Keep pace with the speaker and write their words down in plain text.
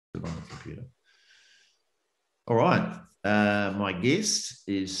computer. All right. My guest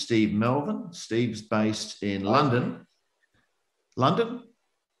is Steve Melvin. Steve's based in London. London?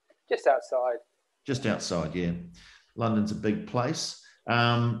 Just outside. Just outside, yeah. London's a big place.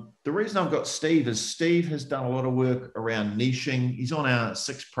 The reason I've got Steve is Steve has done a lot of work around niching. He's on our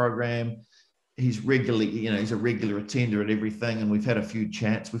SIX program. He's regularly, he's a regular attender at everything, and we've had a few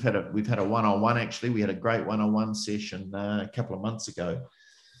chats. We've had a one-on-one actually. We had a great one-on-one session a couple of months ago,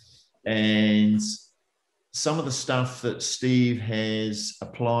 and some of the stuff that Steve has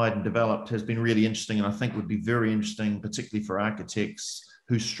applied and developed has been really interesting, and I think would be very interesting, particularly for architects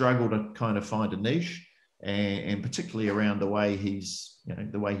who struggle to kind of find a niche, and particularly around the way he's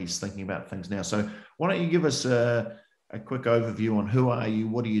thinking about things now. So why don't you give us a quick overview on who are you,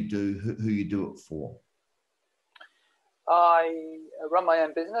 what do you do, who you do it for? I run my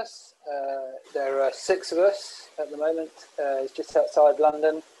own business. There are 6 of us at the moment. It's just outside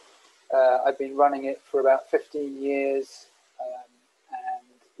London. I've been running it for about 15 years,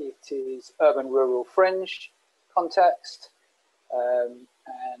 and it is urban-rural fringe context.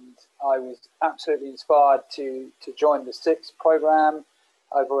 And I was absolutely inspired to join the SIX program.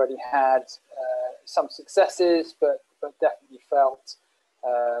 I've already had some successes, but definitely felt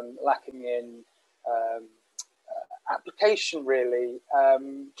lacking in application, really.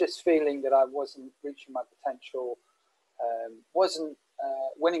 Just feeling that I wasn't reaching my potential, wasn't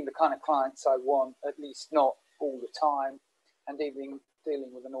winning the kind of clients I want, at least not all the time, and even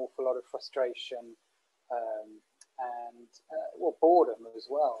dealing with an awful lot of frustration and boredom as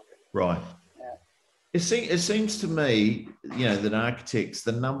well. Really. Right. Yeah. It seems to me, that architects,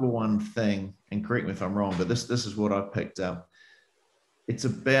 the number one thing, and correct me if I'm wrong, but this is what I've picked up. It's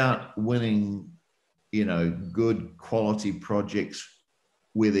about winning, good quality projects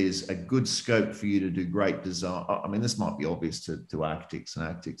where there's a good scope for you to do great design. I mean, this might be obvious to architects, and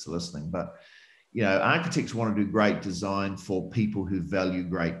architects are listening, but architects want to do great design for people who value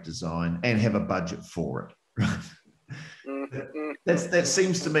great design and have a budget for it. Right? That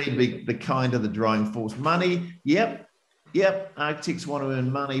seems to me to be the kind of the driving force. Money, yep, architects want to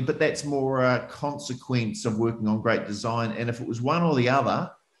earn money, but that's more a consequence of working on great design. And if it was one or the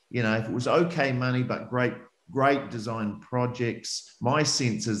other, if it was okay money but great design projects, my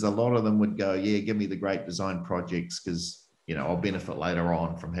sense is a lot of them would go, yeah, give me the great design projects, because I'll benefit later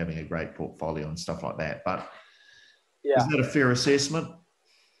on from having a great portfolio and stuff like that. But is that a fair assessment?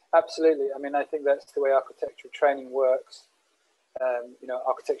 Absolutely. I mean, I think that's the way architectural training works.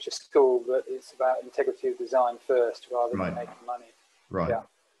 Architecture school, but it's about integrity of design first rather than making money. Right. Yeah.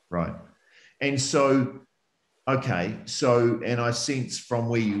 Right. And so, and I sense from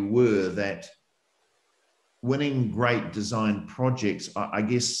where you were that winning great design projects, I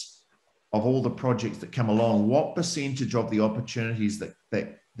guess, of all the projects that come along, what percentage of the opportunities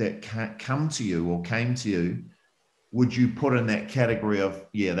that come to you or came to you would you put in that category of,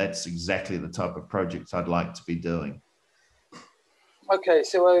 yeah, that's exactly the type of projects I'd like to be doing? Okay,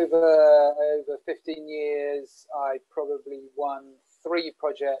 so over 15 years, I probably won 3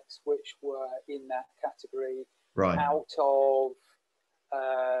 projects which were in that category, out of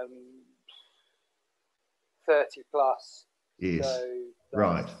 30 plus. Yes,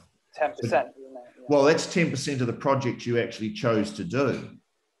 so 10%, isn't it? Well, that's 10% of the projects you actually chose to do.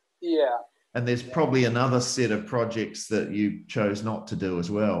 Yeah. And there's probably another set of projects that you chose not to do as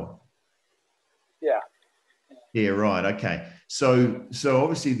well. Yeah, right. Okay. So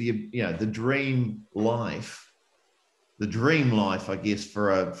obviously the dream life, I guess,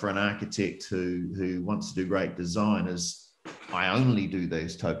 for an architect who wants to do great design is, I only do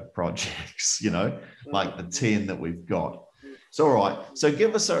those type of projects, like the 10 that we've got. So all right. So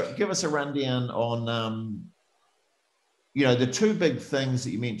give us a rundown on the 2 big things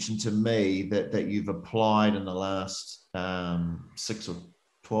that you mentioned to me that you've applied in the last 6 or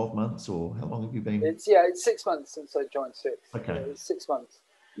 12 months, or how long have you been? It's 6 months since I joined SIX. Okay. It's 6 months.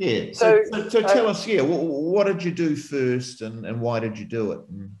 Yeah. So tell us, what did you do first, and why did you do it?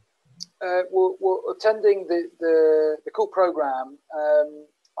 Well, attending the core program,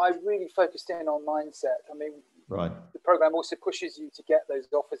 I really focused in on mindset. I mean, the program also pushes you to get those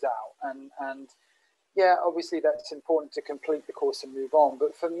offers out, and yeah, obviously that's important to complete the course and move on.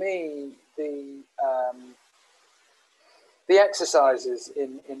 But for me, the exercises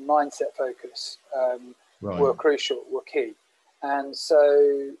in mindset focus were crucial, were key. And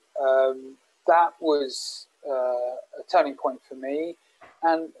so that was a turning point for me.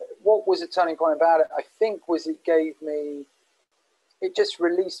 And what was a turning point about it, I think, was it just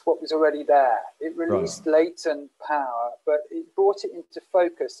released what was already there. It released latent power, but it brought it into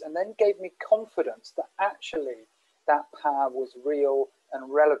focus and then gave me confidence that actually that power was real and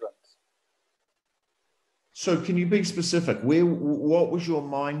relevant. So can you be specific? What was your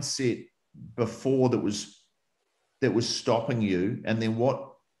mindset before that was stopping you, and then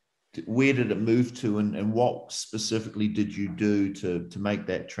where did it move to, and what specifically did you do to make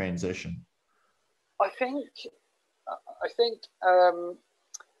that transition? I think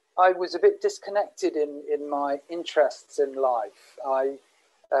I was a bit disconnected in my interests in life.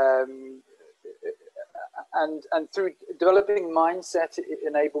 And through developing mindset, it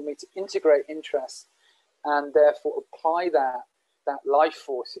enabled me to integrate interests and therefore apply that life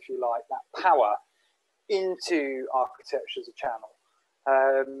force, if you like, that power into architecture as a channel.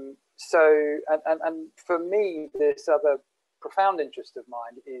 And for me, this other profound interest of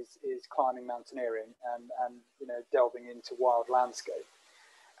mine is climbing, mountaineering, and delving into wild landscape.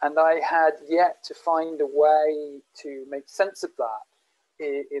 And I had yet to find a way to make sense of that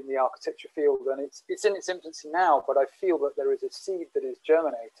in the architecture field, and it's in its infancy now, but I feel that there is a seed that is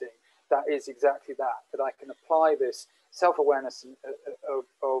germinating that is exactly that I can apply this self-awareness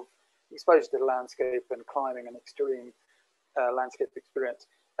of exposure to the landscape and climbing and extreme landscape experience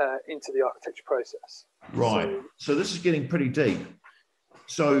into the architecture process. Right. So this is getting pretty deep.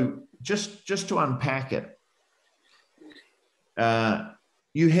 So just to unpack it,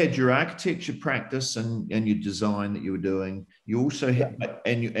 you had your architecture practice and your design that you were doing. You also had,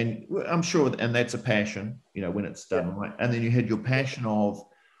 and I'm sure, and that's a passion, when it's done right. And then you had your passion of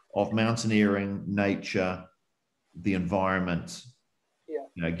mountaineering, nature, the environment,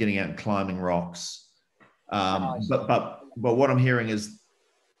 getting out and climbing rocks. But what I'm hearing is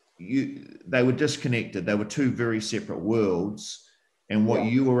they were disconnected. They were two very separate worlds. And what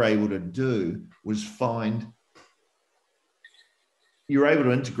you were able to do was you were able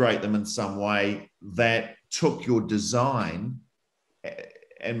to integrate them in some way that took your design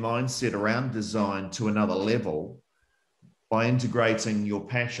and mindset around design to another level by integrating your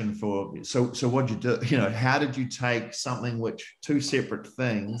passion for. So what'd you do? How did you take something which, two separate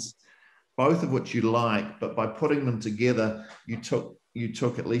things, both of which you like, but by putting them together, you took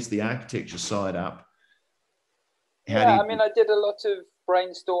at least the architecture side up. I did a lot of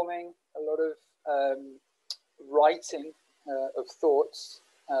brainstorming, a lot of writing of thoughts,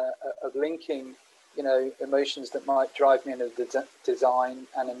 of linking, emotions that might drive me in a design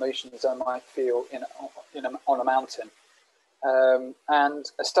and emotions I might feel on a mountain.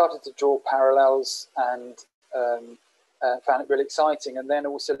 And I started to draw parallels and found it really exciting. And then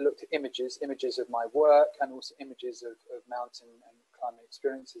also looked at images of my work and also images of mountain and climbing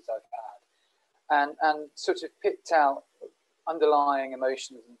experiences I've had, and sort of picked out underlying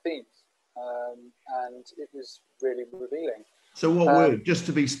emotions and themes. And it was really revealing. So just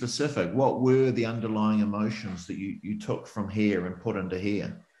to be specific, what were the underlying emotions that you took from here and put into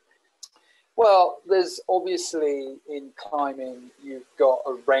here? Well, there's obviously, in climbing, you've got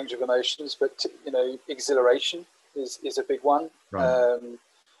a range of emotions, but exhilaration is a big one. Right.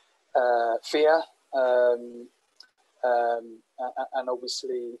 Fear, and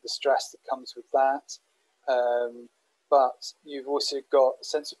obviously the stress that comes with that. But you've also got a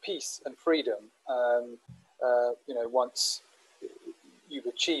sense of peace and freedom. Once you've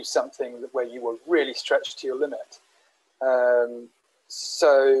achieved something where you were really stretched to your limit.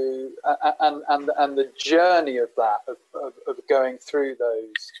 So the journey of that, of going through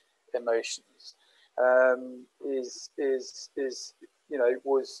those emotions,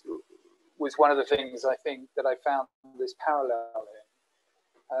 was one of the things I think that I found this parallel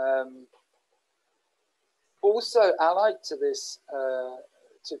in. Also allied to this, to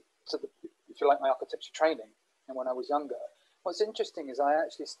the, if you like, my architecture training, and when I was younger, what's interesting is I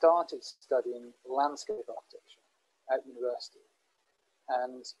actually started studying landscape architecture at university,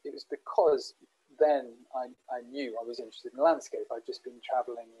 and it was because then I knew I was interested in landscape. I'd just been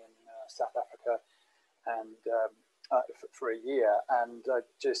traveling in South Africa and for a year, and I'd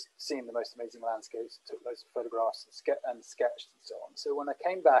just seen the most amazing landscapes, took loads of photographs and sketched and so on. So when I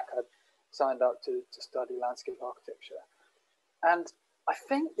came back, I'd signed up to study landscape architecture. And I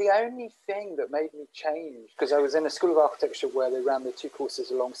think the only thing that made me change, because I was in a school of architecture where they ran the two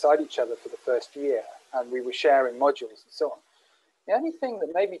courses alongside each other for the first year, and we were sharing modules and so on. The only thing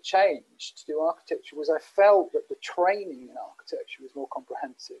that made me change to do architecture was I felt that the training in architecture was more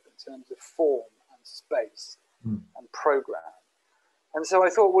comprehensive in terms of form and space and program. And so I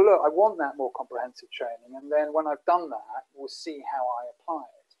thought, well, look, I want that more comprehensive training. And then when I've done that, we'll see how I apply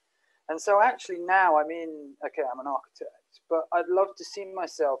it. And so actually now I'm an architect, but I'd love to see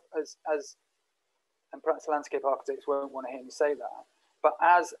myself as and perhaps landscape architects won't want to hear me say that, but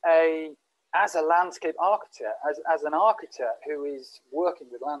as a landscape architect, as an architect who is working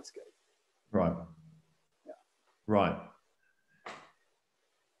with landscape. Right. Yeah. Right.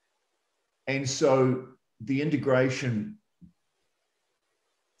 And so the integration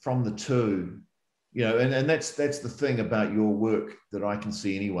from the two, you know, and that's the thing about your work that I can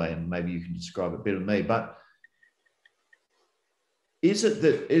see anyway, and maybe you can describe it better than me, but is it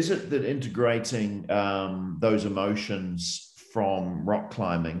that integrating those emotions from rock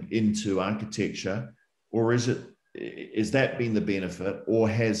climbing into architecture, or is that been the benefit, or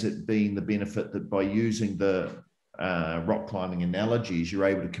has it been the benefit that by using the rock climbing analogies, you're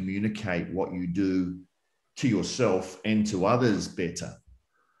able to communicate what you do to yourself and to others better?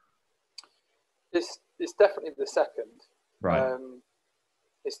 It's definitely the second. Right.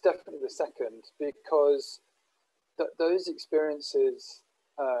 It's definitely the second, because those experiences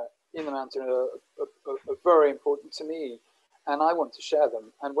in the mountain are very important to me, and I want to share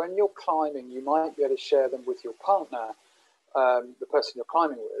them. And when you're climbing, you might be able to share them with your partner, the person you're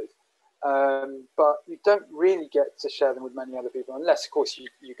climbing with, but you don't really get to share them with many other people, unless, of course,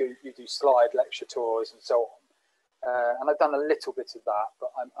 you do slide lecture tours and so on. And I've done a little bit of that,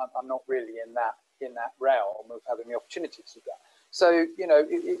 but I'm not really in that realm of having the opportunity to do that. So, you know,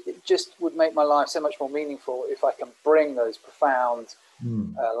 it just would make my life so much more meaningful if I can bring those profound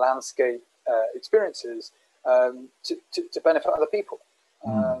landscape experiences to benefit other people.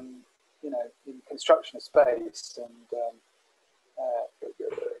 You know, in construction of space and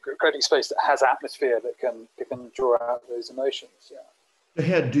creating space that has atmosphere that can draw out those emotions. Yeah. So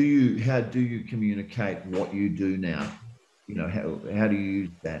how do you communicate what you do now? You know, how do you use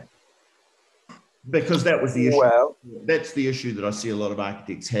that? Because that was the issue. Well, that's the issue that I see a lot of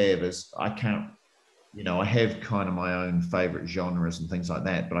architects have, is I can't, you know, I have kind of my own favorite genres and things like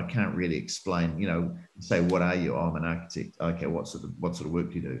that, but I can't really explain, you know, say, what are you? Oh, I'm an architect. Okay, what sort of work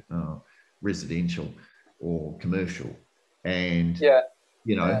do you do? Oh, residential or commercial. And, yeah,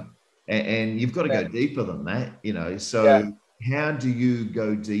 you know, and you've got to go deeper than that, you know. So how do you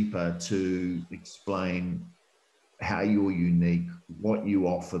go deeper to explain how you're unique, what you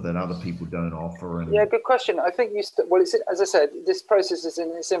offer that other people don't offer? And yeah, good question. I think well, it's, as I said, this process is in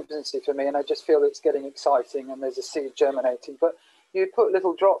its infancy for me, and I just feel it's getting exciting, and there's a seed germinating. But you put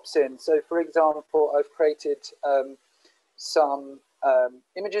little drops in. So, for example, I've created some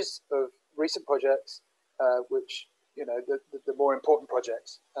images of recent projects, which, you know, the more important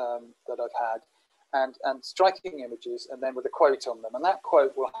projects that I've had, and striking images, and then with a quote on them, and that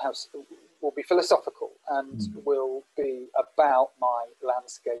quote will be philosophical and will be about my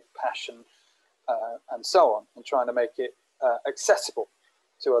landscape passion and so on, and trying to make it accessible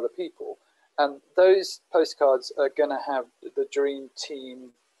to other people. And those postcards are going to have the dream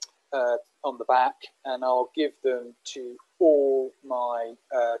team on the back, and I'll give them to all my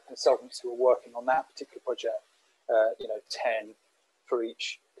consultants who are working on that particular project, you know, 10 for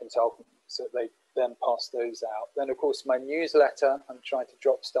each consultant, so they then pass those out. Then, of course, my newsletter, I'm trying to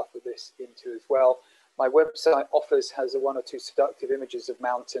drop stuff of this into as well. My website has one or two seductive images of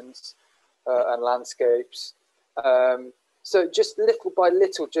mountains and landscapes. So just little by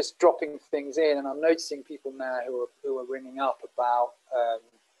little, just dropping things in. And I'm noticing people now who are ringing up about,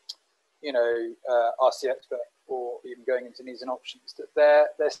 you know, RC Expert, or even going into Needs and Options,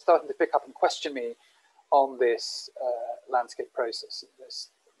 that they're starting to pick up and question me on this landscape process. This,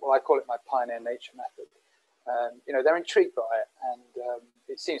 well, I call it my pioneer nature method. You know, they're intrigued by it, and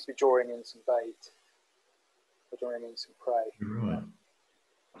it seems to be drawing in some bait, or drawing in some prey. Right.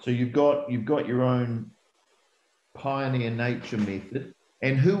 So you've got your own pioneer nature method,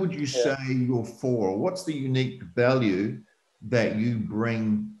 and who would you say you're for? What's the unique value that you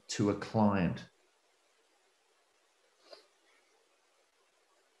bring to a client?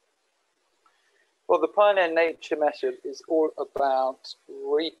 Well, the pioneer nature method is all about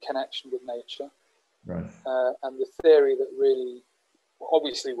reconnection with nature, right? And the theory that really,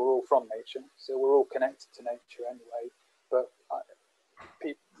 obviously, we're all from nature, so we're all connected to nature anyway. But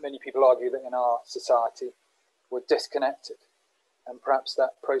many people argue that in our society, we're disconnected, and perhaps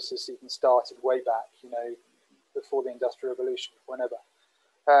that process even started way back, you know, before the Industrial Revolution, whenever.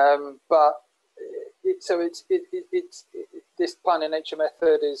 But this pioneer nature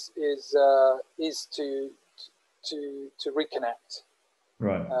method is to reconnect.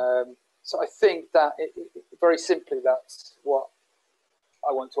 Right. So I think that very simply, that's what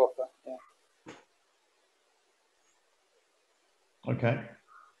I want to offer. Yeah. Okay.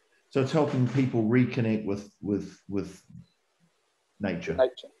 So it's helping people reconnect with nature.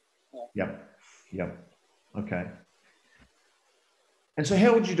 Nature. Yeah. Yep. Okay. And so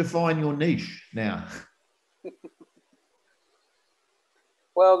how would you define your niche now?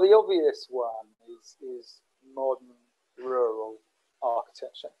 Well, the obvious one is modern rural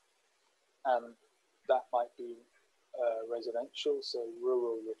architecture, and that might be residential, so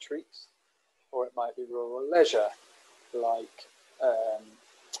rural retreats, or it might be rural leisure, like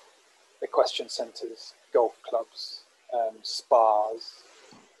equestrian centres, golf clubs, spas,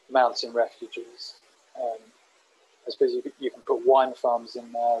 mountain refuges. I suppose you can put wine farms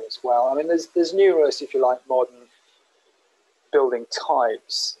in there as well. I mean, there's numerous, if you like, modern building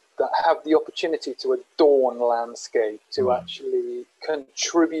types that have the opportunity to adorn landscape, to actually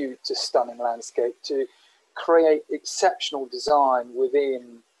contribute to stunning landscape, to create exceptional design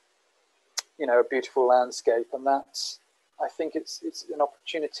within, you know, a beautiful landscape. And that's, I think it's an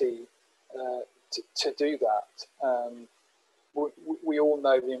opportunity to do that. We all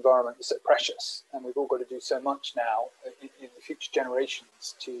know the environment is so precious, and we've all got to do so much now in the future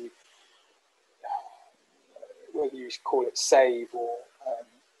generations to, whether you call it save or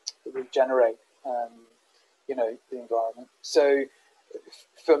regenerate, you know, the environment. So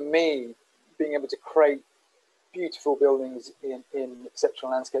for me, being able to create beautiful buildings in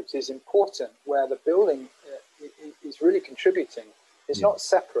exceptional landscapes is important, where the building is really contributing. It's not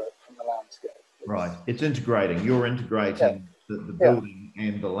separate from the landscape. Right. It's integrating. You're integrating the building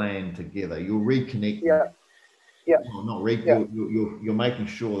and the land together. You're reconnecting. Well, you're making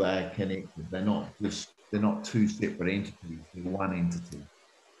sure they're connected. They're not two separate entities. They're one entity.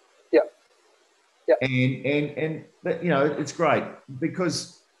 And you know, it's great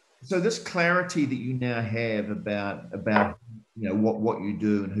because so this clarity that you now have about you know what you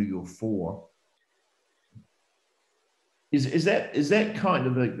do and who you're for. Is that kind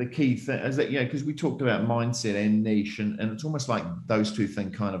of the key thing? Is that, you know, because we talked about mindset and niche, and it's almost like those two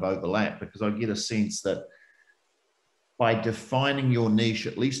things kind of overlap, because I get a sense that by defining your niche,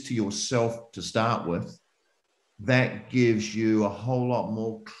 at least to yourself to start with, that gives you a whole lot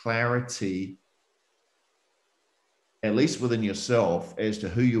more clarity, at least within yourself, as to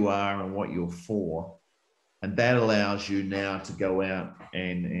who you are and what you're for. And that allows you now to go out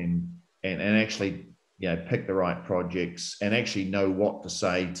and actually, you know, pick the right projects and actually know what to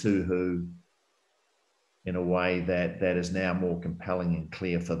say to who in a way that is now more compelling and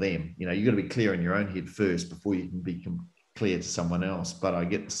clear for them. You know, you've got to be clear in your own head first before you can be clear to someone else. But I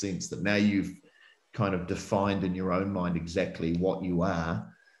get the sense that now you've kind of defined in your own mind exactly what you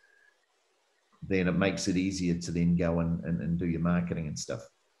are, then it makes it easier to then go and do your marketing and stuff.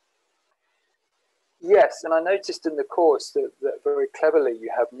 Yes, and I noticed in the course that very cleverly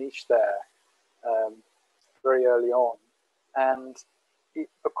you have niche there very early on, and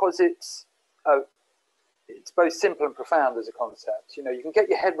because it's both simple and profound as a concept. You know, you can get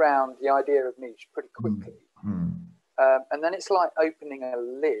your head around the idea of niche pretty quickly, and then it's like opening a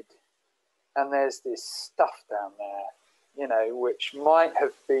lid, and there's this stuff down there, you know, which might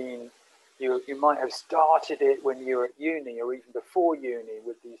have been. You might have started it when you were at uni or even before uni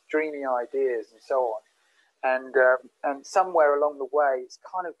with these dreamy ideas and so on. And somewhere along the way, it's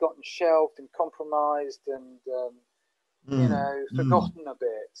kind of gotten shelved and compromised and, you know, forgotten a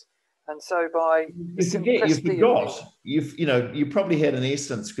bit. And so by you probably had an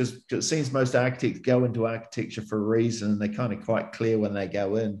essence, because it seems most architects go into architecture for a reason, and they're kind of quite clear when they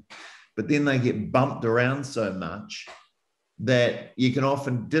go in, but then they get bumped around so much that you can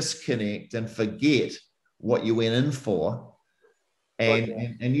often disconnect and forget what you went in for.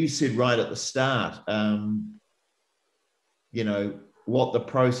 And you said right at the start, you know, what the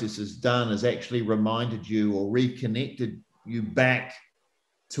process has done is actually reminded you or reconnected you back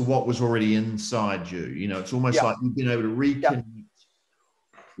to what was already inside you. You know, it's almost like you've been able to reconnect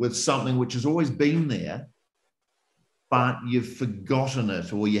with something which has always been there, but you've forgotten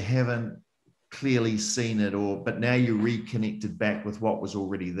it, or you haven't clearly seen it, but now you're reconnected back with what was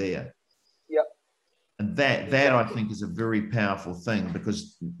already there. And that I think is a very powerful thing,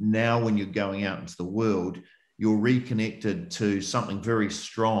 because now when you're going out into the world, you're reconnected to something very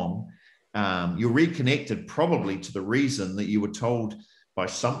strong. You're reconnected probably to the reason that you were told by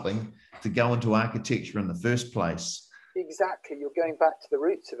something to go into architecture in the first place. Exactly. You're going back to the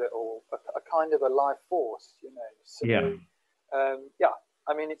roots of it all, a kind of a life force, you know. So,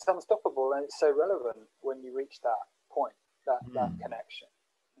 I mean, it's unstoppable, and it's so relevant when you reach that point, that connection.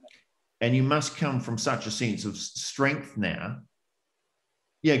 You know? And you must come from such a sense of strength now.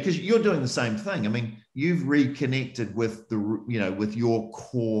 Yeah, because you're doing the same thing. I mean, you've reconnected with with your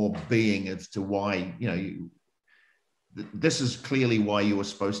core being as to why, you know, this is clearly why you were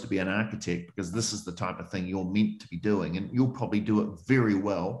supposed to be an architect, because this is the type of thing you're meant to be doing, and you'll probably do it very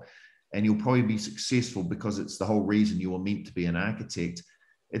well. And you'll probably be successful because it's the whole reason you were meant to be an architect.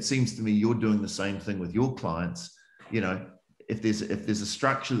 It seems to me you're doing the same thing with your clients. You know, if there's a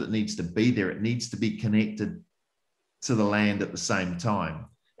structure that needs to be there, it needs to be connected to the land at the same time.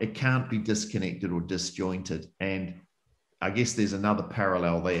 It can't be disconnected or disjointed. And I guess there's another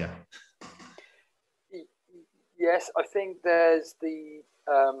parallel there. Yes, I think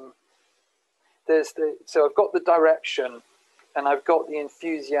so I've got the direction, and I've got the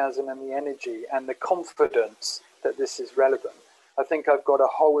enthusiasm and the energy and the confidence that this is relevant. I think I've got a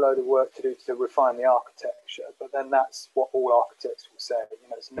whole load of work to do to refine the architecture, but then that's what all architects will say. You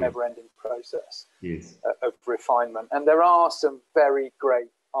know, it's a never-ending process of refinement. And there are some very great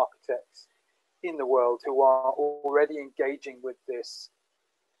architects in the world who are already engaging with this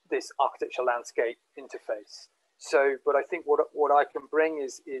architectural landscape interface. So, but I think what I can bring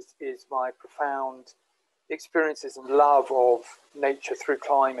is my profound experiences and love of nature through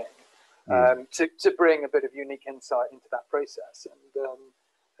climbing, to bring a bit of unique insight into that process. And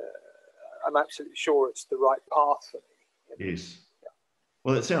I'm absolutely sure it's the right path for me. Yes. Yeah.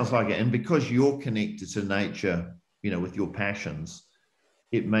 Well, it sounds like it. And because you're connected to nature, you know, with your passions,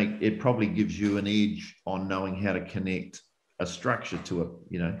 it probably gives you an edge on knowing how to connect a structure to it,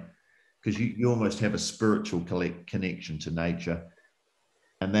 you know, because you almost have a spiritual connection to nature.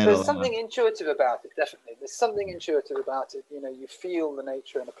 And there's something intuitive about it, definitely. There's something intuitive about it. You know, you feel the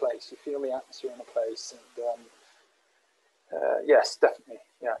nature in a place, you feel the atmosphere in a place, and yes, definitely,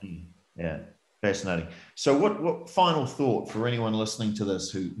 yeah. Yeah, fascinating. So, what final thought for anyone listening to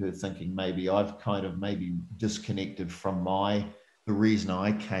this who are thinking maybe I've kind of maybe disconnected from the reason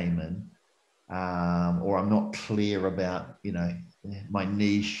I came in, or I'm not clear about, you know, my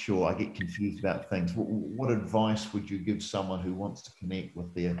niche, or I get confused about things. What advice would you give someone who wants to connect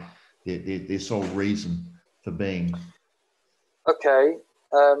with their sole reason for being? Okay,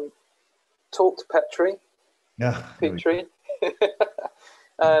 talk to Petrie. Yeah, Petrie.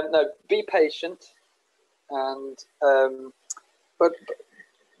 No, be patient, and but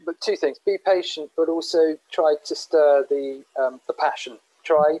two things: be patient, but also try to stir the passion.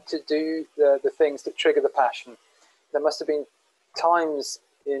 Try to do the things that trigger the passion. There must have been times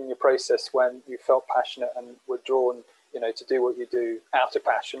in your process when you felt passionate and were drawn, you know, to do what you do out of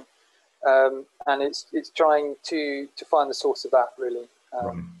passion, and it's trying to find the source of that, really.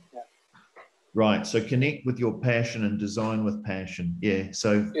 Right. Yeah. Right. So connect with your passion and design with passion. Yeah.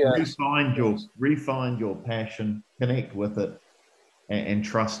 So yes. refine your passion, connect with it, and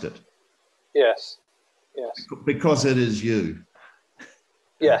trust it. Yes. Yes. Because it is you.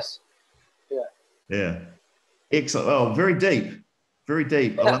 Yes. Yeah. Yeah. Excellent. Oh, very deep. Very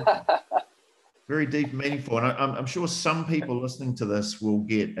deep. I love it. Very deep, meaningful. And I'm sure some people listening to this will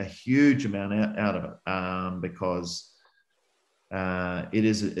get a huge amount out of it, because it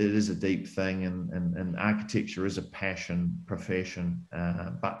is a deep thing, and architecture is a passion profession,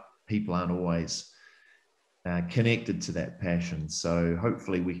 but people aren't always connected to that passion. So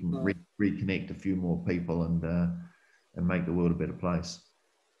hopefully we can reconnect a few more people and make the world a better place.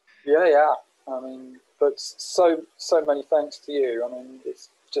 Yeah. I mean, but so many thanks to you. I mean, it's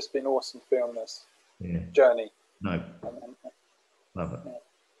just been awesome to be on this journey. No, love it. Yeah.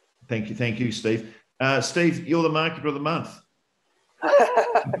 Thank you, Steve. Steve, you're the marketer of the month.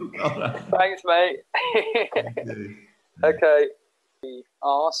 Thanks, mate. Okay. We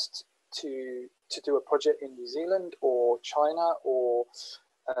asked to do a project in New Zealand or China or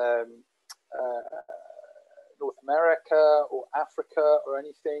North America or Africa or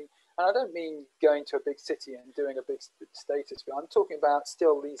anything. And I don't mean going to a big city and doing a big status, but I'm talking about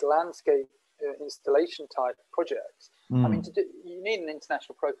still these landscape installation type projects. I mean, you need an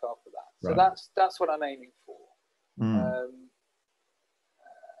international profile for that. So that's what I'm aiming for.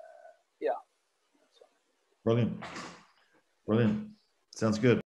 Yeah. Brilliant. Sounds good.